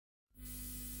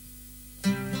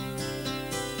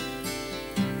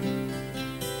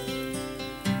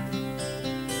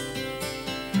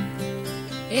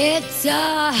It's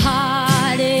a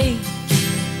heartache,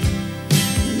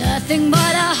 nothing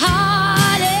but a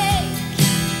heartache.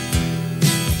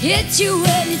 Hits you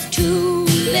when it's too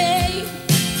late,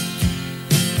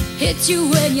 hits you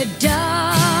when you're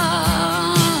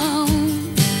down.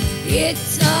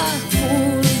 It's a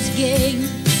fool's game,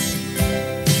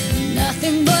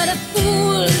 nothing but a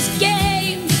fool's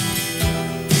game.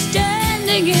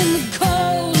 Standing in the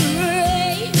cold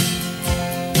rain,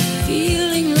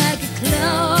 feeling like a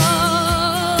clown.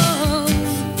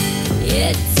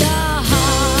 It's a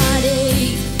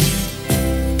heartache,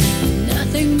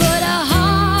 nothing but a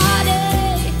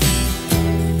heartache.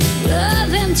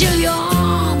 Love him till your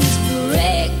arms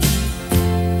break,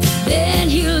 then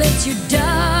he lets you down.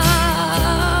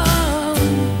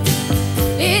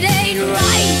 It ain't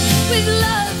right with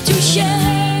love to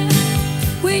share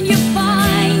when you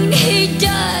find he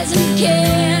doesn't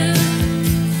care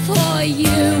for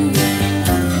you.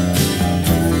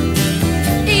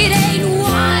 It ain't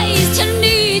wise to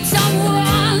need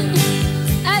someone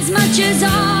as much as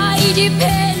I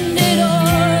depended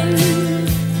on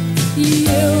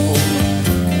you.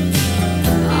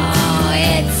 Oh,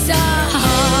 it's a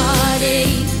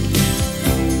heartache,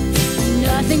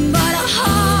 nothing but a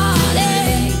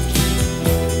heartache.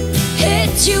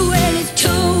 Hits you when it's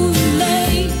too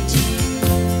late,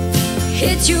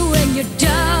 hits you when you're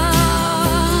down.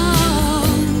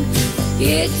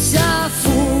 It's a